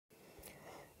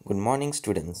Good morning,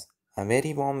 students. A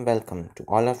very warm welcome to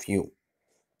all of you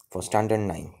for Standard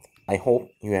 9th. I hope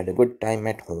you had a good time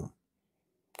at home.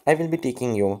 I will be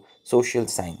taking your social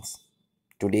science.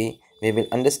 Today, we will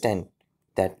understand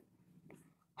that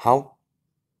how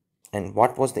and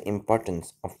what was the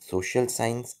importance of social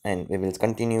science, and we will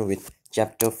continue with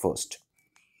chapter first.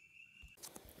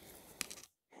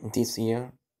 This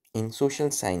year, in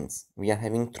social science, we are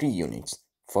having three units.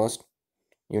 First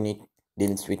unit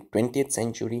deals with 20th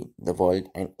century, the world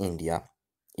and India.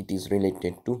 It is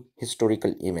related to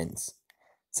historical events.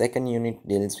 Second unit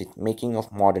deals with making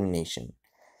of modern nation,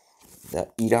 the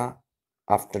era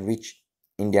after which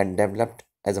India developed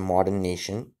as a modern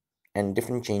nation and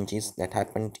different changes that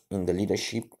happened in the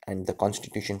leadership and the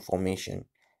constitution formation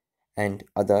and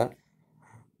other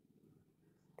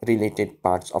related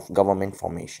parts of government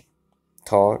formation.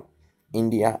 Third,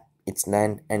 India, its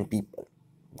land and people.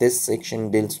 This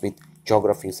section deals with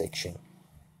geography section.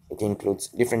 It includes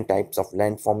different types of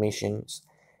land formations,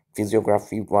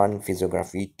 physiography 1,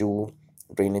 physiography 2,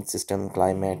 drainage system,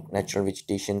 climate, natural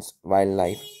vegetations,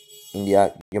 wildlife,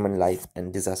 India, human life,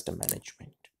 and disaster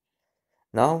management.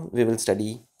 Now we will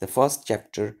study the first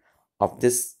chapter of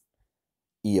this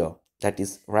year, that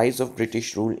is Rise of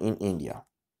British Rule in India.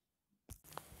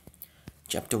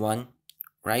 Chapter 1,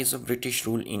 Rise of British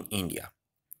Rule in India.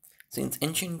 Since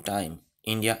ancient time,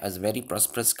 India is a very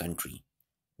prosperous country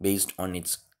based on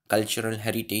its cultural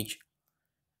heritage,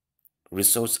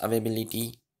 resource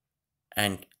availability,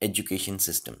 and education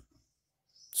system.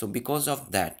 So, because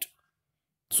of that,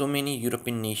 so many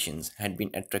European nations had been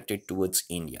attracted towards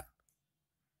India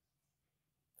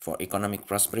for economic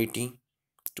prosperity,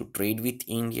 to trade with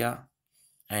India,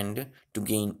 and to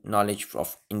gain knowledge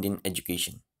of Indian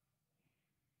education.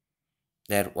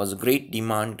 There was a great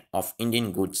demand of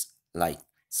Indian goods like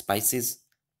spices,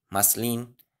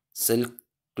 muslin, silk,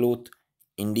 cloth,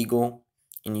 indigo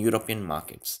in European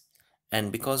markets.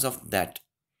 And because of that,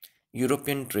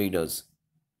 European traders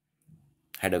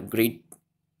had a great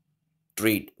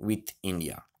trade with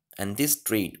India. And this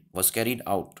trade was carried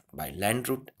out by land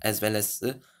route as well as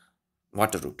the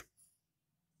water route.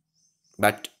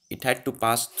 But it had to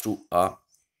pass through a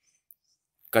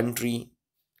country,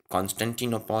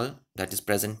 Constantinople, that is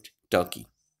present Turkey.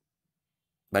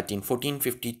 But in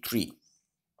 1453,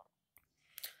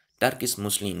 Turkish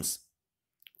Muslims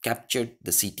captured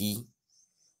the city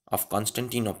of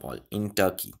Constantinople in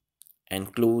Turkey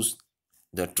and closed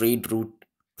the trade route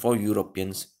for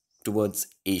Europeans towards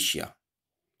Asia.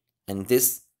 And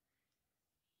this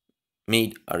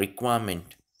made a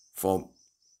requirement for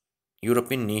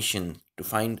European nations to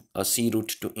find a sea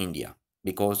route to India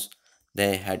because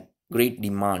they had great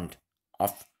demand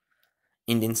of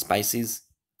Indian spices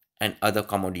and other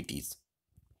commodities.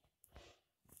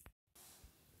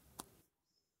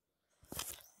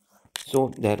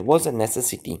 So there was a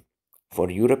necessity for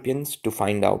Europeans to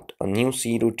find out a new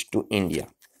sea route to India.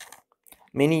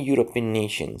 Many European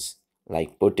nations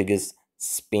like Portuguese,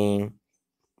 Spain,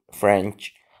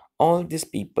 French, all these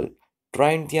people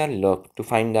tried their luck to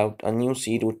find out a new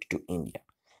sea route to India.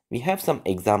 We have some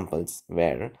examples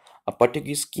where a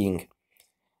Portuguese king,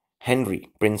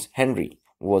 Prince Henry,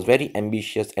 who was very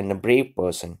ambitious and a brave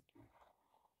person,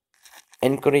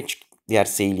 encouraged their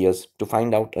sailors to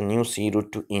find out a new sea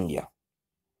route to India.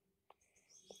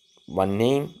 One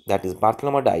name, that is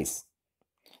Bartholomew Dice.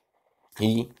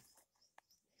 He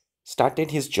started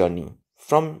his journey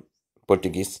from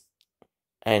Portuguese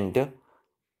and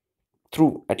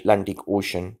through Atlantic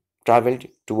Ocean traveled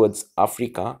towards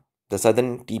Africa, the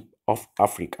southern tip of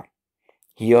Africa.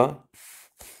 Here,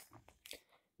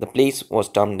 the place was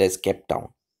termed as Cape Town.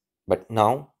 But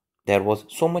now there was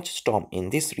so much storm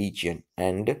in this region,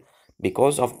 and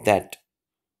because of that,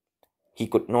 he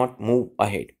could not move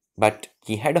ahead. But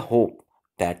he had a hope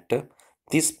that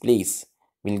this place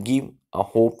will give a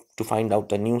hope to find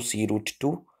out a new sea route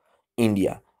to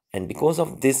India. And because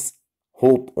of this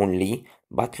hope only,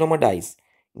 Bartholomew Dice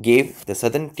gave the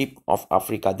southern tip of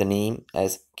Africa the name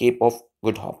as Cape of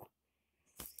Good Hope.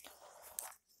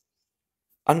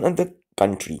 Another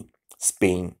country,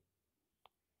 Spain.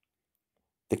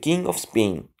 The King of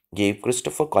Spain gave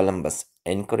Christopher Columbus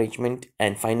encouragement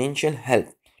and financial help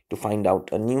to find out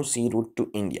a new sea route to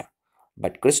India.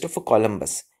 But Christopher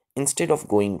Columbus, instead of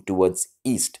going towards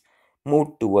east,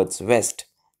 moved towards west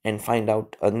and find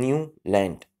out a new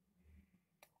land.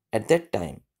 At that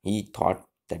time, he thought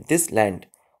that this land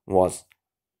was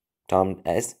termed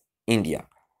as India,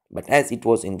 but as it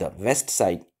was in the west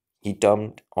side, he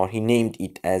named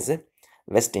it as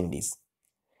West Indies.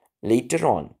 Later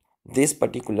on, this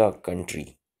particular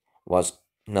country was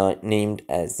named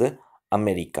as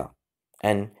America,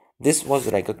 and This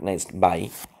was recognized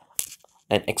by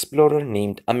an explorer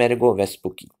named Amerigo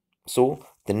Vespucci. So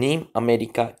the name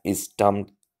America is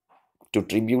termed to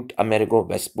tribute Amerigo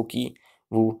Vespucci,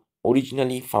 who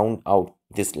originally found out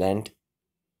this land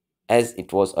as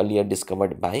it was earlier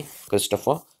discovered by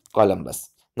Christopher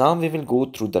Columbus. Now we will go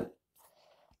through the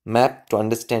map to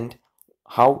understand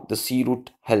how the sea route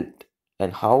helped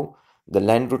and how the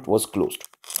land route was closed.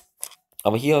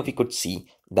 Over here we could see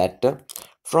that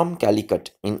from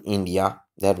Calicut in India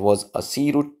there was a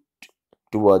sea route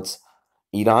towards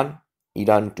Iran,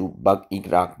 Iran to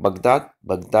Iraq, Baghdad,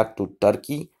 Baghdad to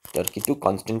Turkey, Turkey to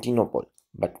Constantinople.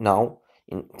 But now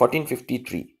in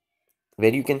 1453,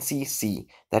 where you can see sea,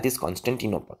 that is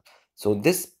Constantinople. So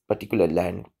this particular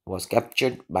land was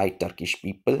captured by Turkish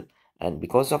people, and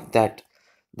because of that,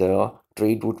 the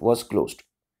trade route was closed.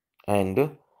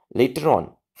 And later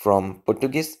on, from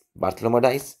Portuguese,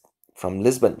 Bartolomé from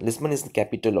Lisbon. Lisbon is the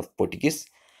capital of Portuguese,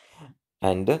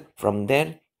 and from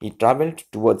there he traveled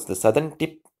towards the southern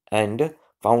tip and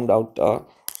found out a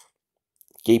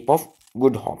Cape of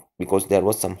Good Hope because there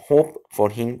was some hope for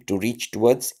him to reach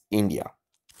towards India,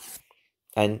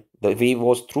 and the way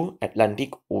was through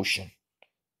Atlantic Ocean.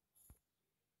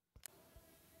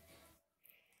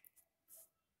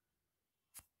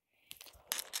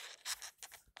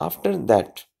 After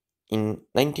that, in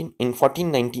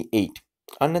 1498,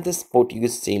 another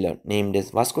Portuguese sailor named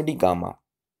as Vasco da Gama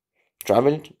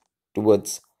traveled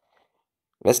towards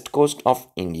west coast of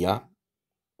India.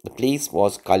 The place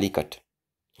was Calicut.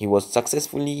 He was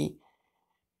successfully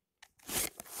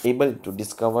able to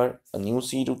discover a new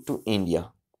sea route to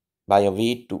India by a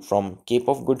way to from Cape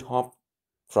of Good Hope,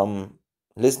 from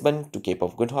Lisbon to Cape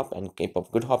of Good Hope, and Cape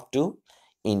of Good Hope to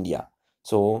India.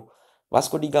 So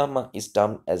Vasco da Gama is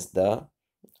termed as the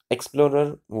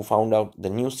explorer who found out the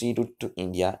new sea route to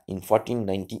India in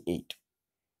 1498.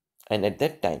 And at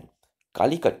that time,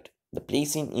 Calicut, the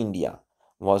place in India,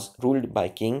 was ruled by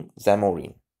King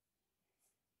Zamorin.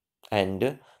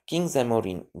 And King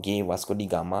Zamorin gave Vasco da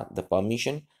Gama the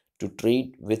permission to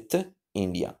trade with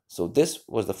India. So this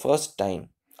was the first time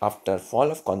after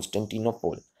fall of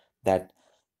Constantinople that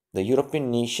the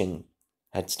European nation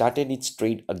had started its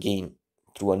trade again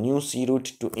through a new sea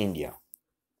route to India.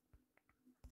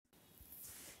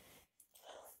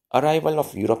 Arrival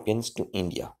of Europeans to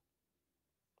India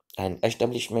and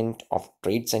establishment of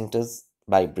trade centers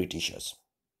by Britishers.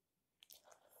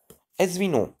 As we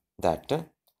know that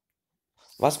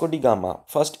Vasco da Gama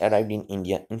first arrived in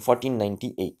India in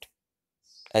 1498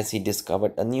 as he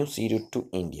discovered a new sea route to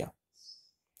India.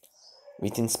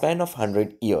 Within span of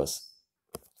 100 years,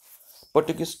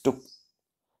 Portuguese took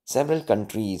several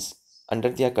countries under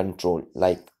their control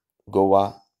like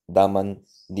Goa, Daman,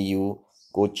 Diu,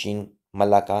 Cochin,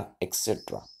 Malacca,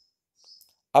 etc.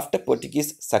 After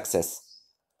Portuguese success,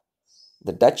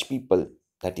 the Dutch people,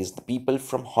 that is the people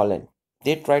from Holland,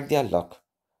 they tried their luck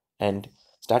and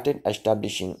started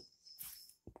establishing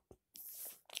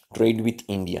trade with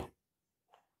India.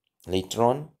 Later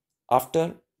on,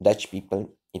 after Dutch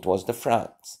people, it was the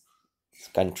France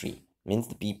country, means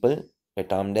the people were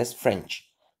termed as French.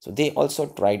 So they also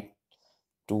tried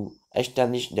to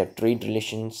establish their trade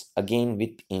relations again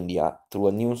with India through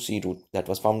a new sea route that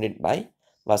was founded by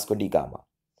Vasco da Gama.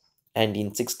 And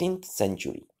in 16th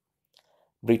century,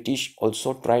 British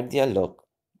also tried their luck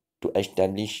to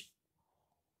establish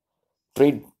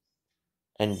trade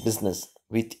and business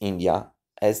with India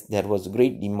as there was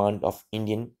great demand of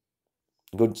Indian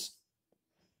goods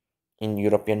in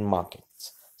European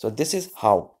markets. So this is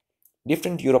how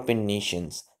different European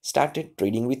nations started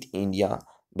trading with India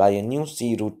by a new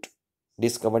sea route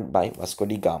discovered by Vasco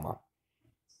da Gama.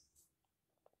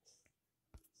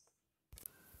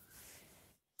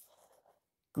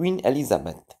 Queen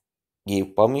Elizabeth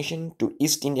gave permission to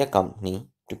East India Company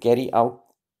to carry out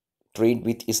trade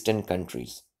with eastern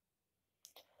countries.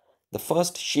 The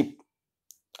first ship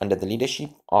under the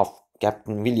leadership of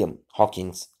Captain William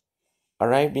Hawkins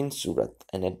arrived in Surat,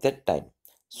 and at that time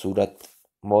Surat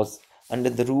was under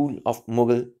the rule of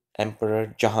Mughal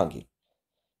Emperor Jahangir.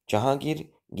 Jahangir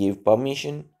gave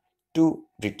permission to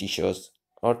Britishers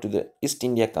or to the East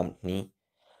India Company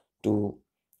to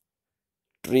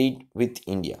trade with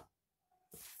India.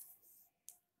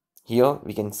 Here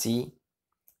we can see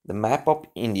the map of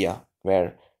India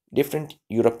where different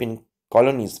European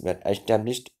colonies were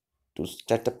established to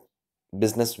set up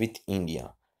business with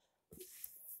India.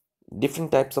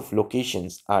 Different types of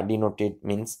locations are denoted,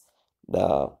 means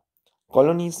the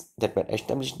colonies that were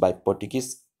established by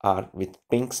Portuguese are with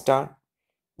pink star,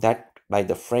 that by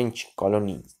the French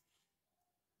colonies.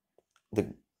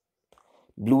 The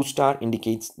blue star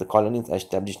indicates the colonies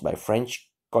established by French,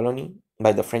 colony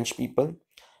by the French people,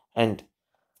 and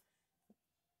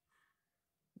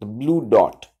the blue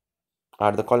dot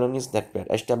are the colonies that were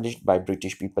established by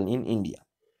British people in India.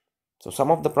 So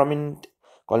some of the prominent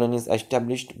colonies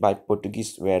established by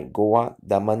Portuguese were Goa,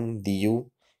 Daman, Diu,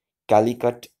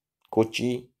 Calicut,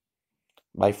 Kochi.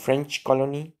 By French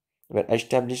colony were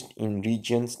established in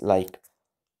regions like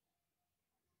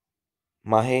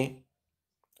Mahe,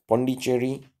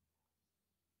 Pondicherry,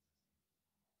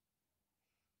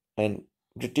 and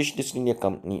British East India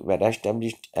Company were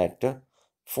established at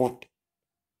Fort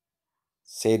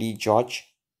St.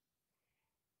 George,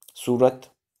 Surat,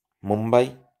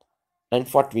 Mumbai, and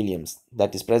Fort Williams,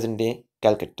 that is present day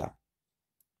Calcutta.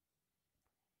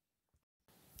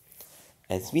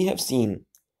 As we have seen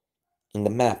in the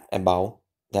map above,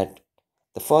 that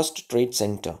the first trade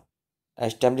center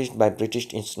established by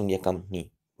British East India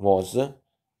Company was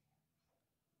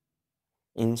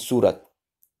in Surat.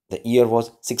 The year was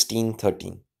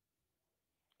 1613.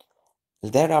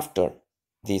 Thereafter,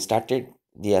 they started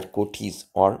their kothis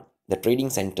or the trading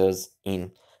centers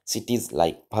in cities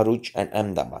like Bharuch and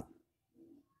Ahmedabad.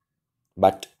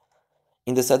 But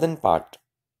in the southern part,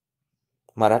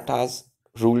 Marathas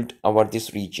ruled over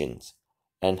these regions,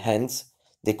 and hence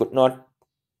they could not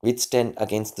withstand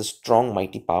against the strong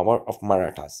mighty power of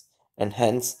Marathas, and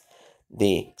hence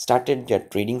they started their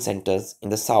trading centers in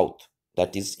the south,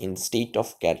 that is in state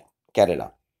of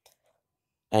Kerala,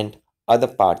 and other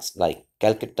parts like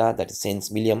Calcutta, that is Saint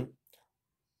William,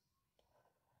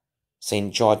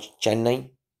 St. George, Chennai,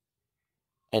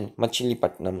 and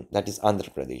Machilipatnam, that is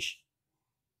Andhra Pradesh,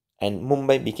 and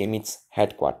Mumbai became its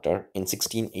headquarter in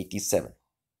 1687.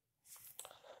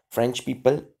 French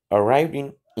people arrived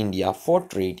in India for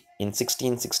trade in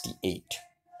 1668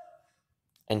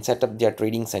 and set up their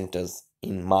trading centers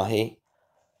in Mahe,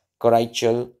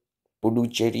 Karaichal,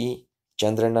 Puducherry,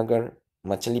 Chandranagar,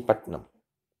 Machilipatnam.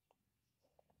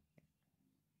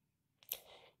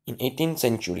 In 18th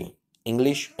century,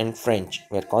 English and French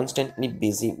were constantly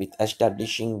busy with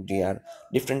establishing their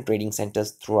different trading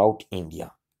centers throughout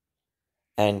India.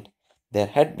 And there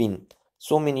had been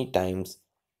so many times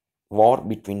war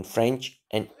between French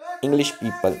and English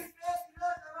people.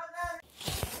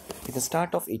 With the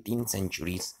start of 18th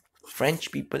centuries,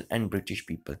 French people and British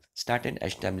people started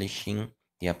establishing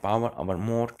their power over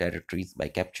more territories by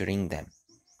capturing them.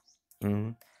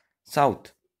 In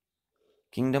south,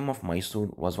 Kingdom of Mysore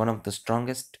was one of the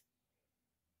strongest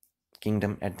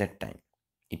kingdom at that time.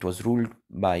 It was ruled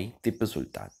by Tipu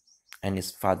Sultan and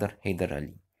his father Hyder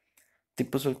Ali.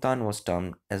 Tipu Sultan was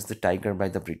termed as the tiger by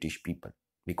the British people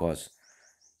because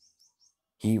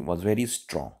he was very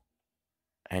strong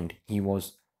and he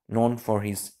was known for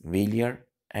his valor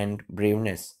and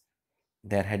braveness.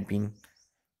 There had been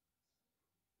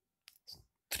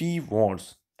three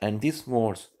wars, and these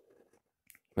wars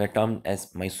were termed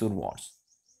as Mysore Wars.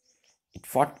 It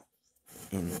fought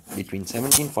in between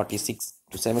 1746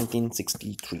 to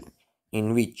 1763,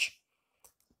 in which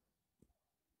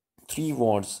three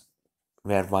wars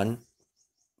were won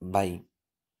by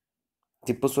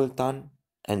Tipu Sultan,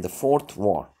 and the fourth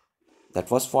war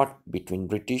that was fought between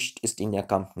British East India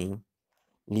Company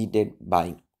led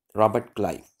by Robert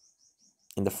Clive.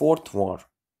 In the fourth war,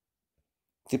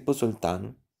 Tipu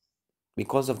Sultan,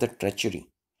 because of the treachery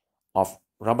of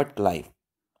Robert Clive,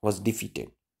 was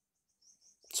defeated.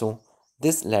 So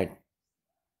this led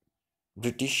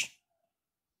British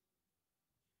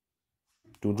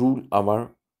to rule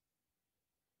over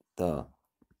the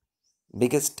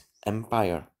biggest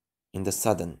empire in the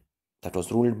southern, that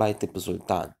was ruled by Tipu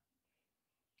Sultan.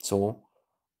 So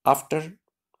after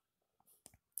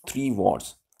three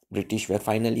wars, British were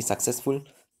finally successful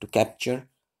to capture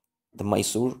the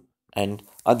Mysore and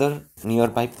other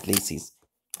nearby places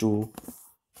to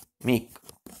make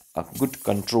a good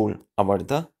control over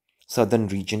the southern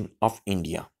region of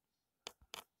India.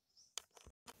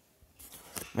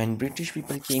 When British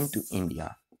people came to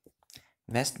India,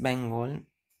 West Bengal,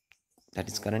 that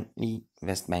is currently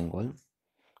West Bengal,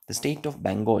 the state of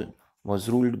Bengal was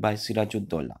ruled by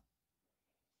Sirajuddaulah,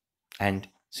 and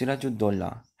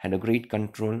Sirajuddaulah had a great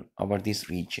control over this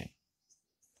region.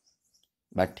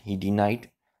 But he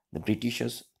denied the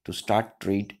Britishers to start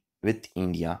trade with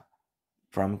India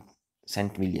from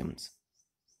St. Williams.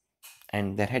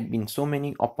 And there had been so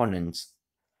many opponents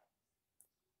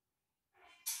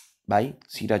by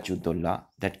Sirajuddaulah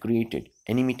that created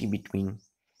enmity between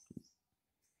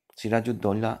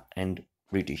Sirajuddaulah and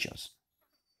Britishers.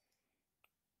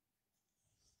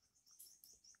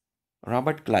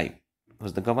 Robert Clive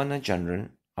was the Governor General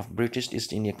of British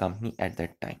East India Company at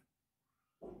that time.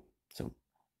 So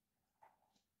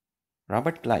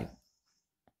Robert Clive,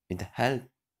 with the help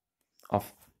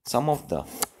of some of the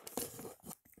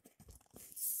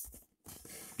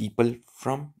people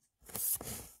from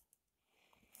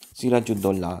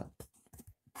Sirajuddaulah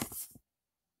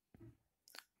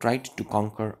tried to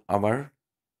conquer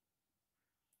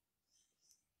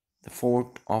the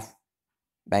fort of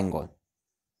Bengal.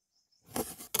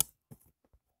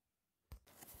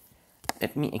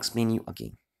 Let me explain you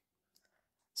again.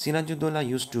 Sirajuddaulah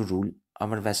used to rule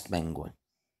our West Bengal,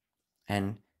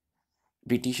 and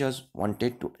Britishers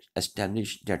wanted to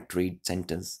establish their trade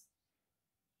centers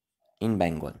in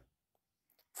Bengal.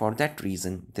 For that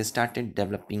reason, they started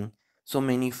developing so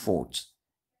many forts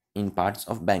in parts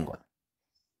of Bengal.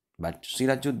 But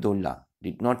Sirajuddaulah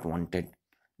did not wanted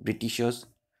Britishers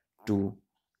to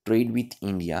trade with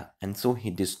India, and so he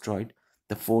destroyed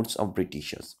the forts of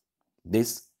Britishers.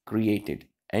 This created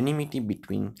enmity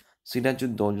between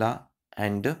Sirajuddaulah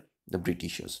and the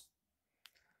Britishers.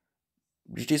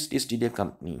 British East India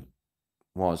Company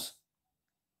was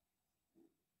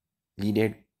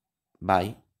led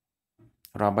by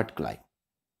Robert Clive.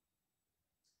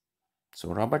 So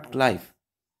Robert Clive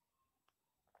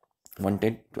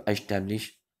wanted to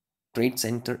establish trade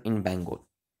center in Bengal.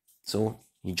 So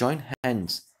he joined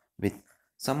hands with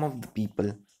some of the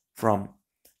people from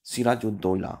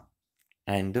Sirajuddaulah,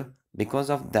 and because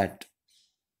of that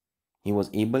he was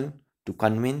able to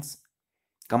convince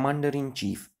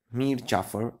Commander-in-Chief Mir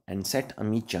Jafar and Set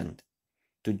Ami Chand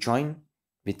to join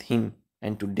with him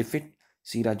and to defeat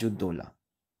Sirajuddaulah.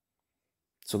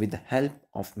 So with the help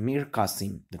of Mir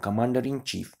Qasim, the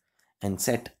Commander-in-Chief, and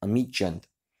Set Ami Chand,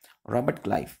 Robert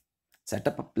Clive set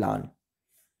up a plan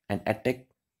and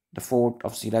attacked the fort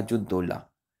of Sirajuddaulah.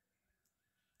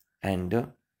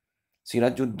 And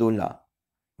Sirajuddaulah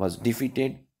was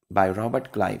defeated by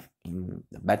Robert Clive in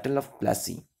the Battle of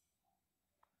Plassey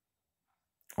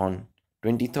on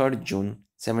 23rd June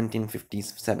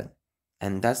 1757,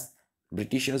 and thus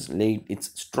Britishers laid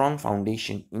its strong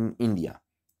foundation in India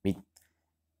with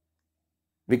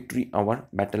victory over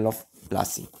Battle of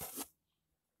Plassey.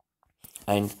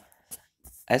 And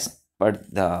as per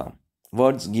the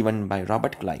words given by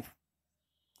Robert Clive,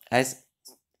 as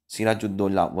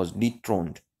Sirajuddaulah was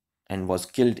dethroned and was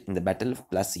killed in the Battle of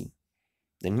Plassey,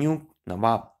 the new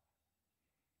Nawab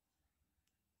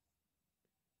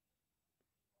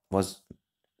was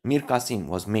Mir Qasim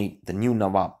was made the new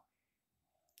Nawab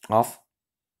of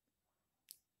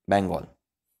Bengal.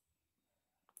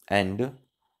 And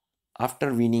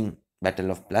after winning Battle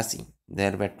of Plassey,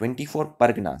 there were 24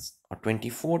 parganas or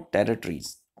 24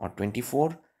 territories or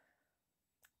 24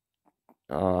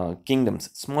 kingdoms,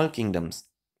 small kingdoms,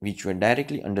 which were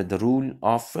directly under the rule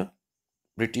of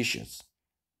Britishers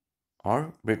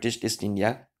or British East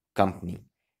India Company.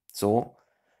 So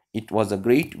it was a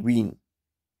great win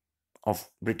of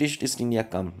British East India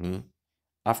Company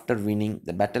after winning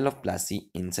the Battle of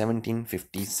Plassey in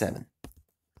 1757.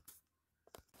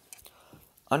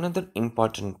 Another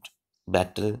important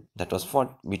battle that was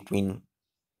fought between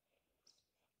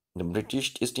the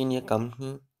British East India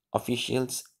Company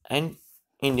officials and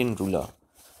Indian ruler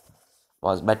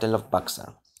was Battle of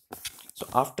Buxar. So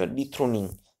after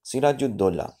dethroning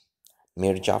Sirajuddaulah,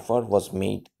 Mir Jafar was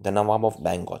made the Nawab of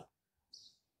Bengal.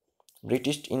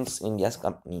 British East India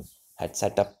Company had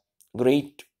set up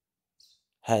great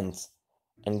hands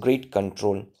and great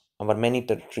control over many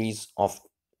territories of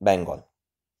Bengal.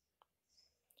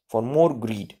 For more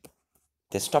greed,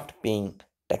 they stopped paying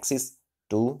taxes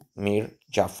to Mir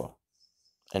Jafar,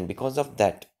 and because of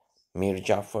that, Mir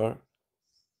Jafar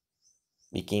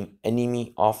became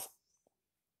enemy of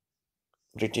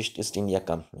British East India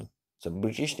Company. So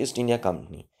British East India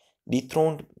Company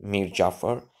dethroned Mir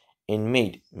Jafar and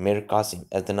made Mir Qasim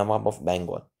as the Nawab of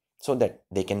Bengal so that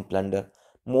they can plunder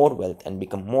more wealth and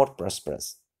become more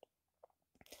prosperous.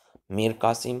 Mir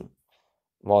Qasim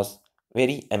was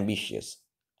very ambitious,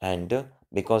 and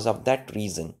because of that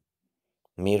reason,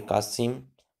 Mir Qasim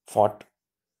fought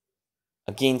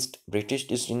against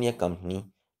British East India Company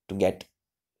to get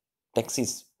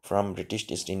taxes from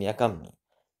British East India Company.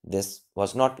 This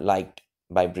was not liked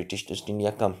by British East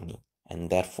India Company, and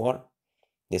therefore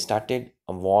they started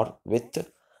a war with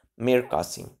Mir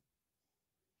Qasim.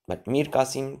 But Mir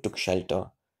Qasim took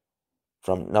shelter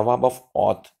from Nawab of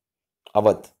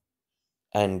Awadh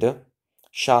and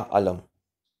Shah Alam,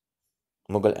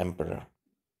 Mughal Emperor.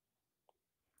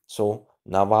 So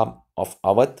Nawab of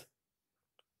Awadh,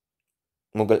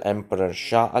 Mughal Emperor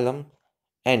Shah Alam,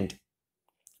 and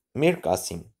Mir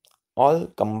Qasim all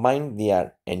combined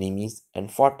their enemies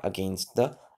and fought against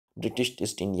the British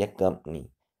East India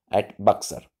Company at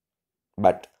Buxar.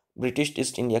 But British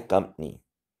East India Company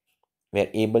were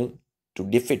able to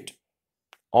defeat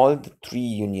all the three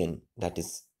union, that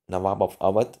is Nawab of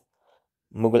Awadh,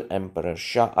 Mughal Emperor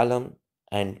Shah Alam,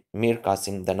 and Mir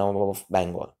Qasim, the Nawab of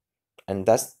Bengal, and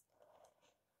thus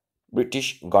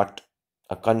British got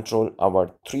a control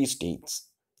over three states,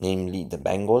 namely the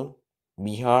Bengal,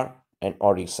 Bihar, and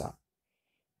Orissa.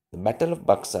 The Battle of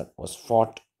Buxar was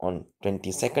fought on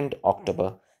 22nd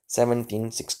October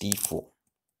 1764.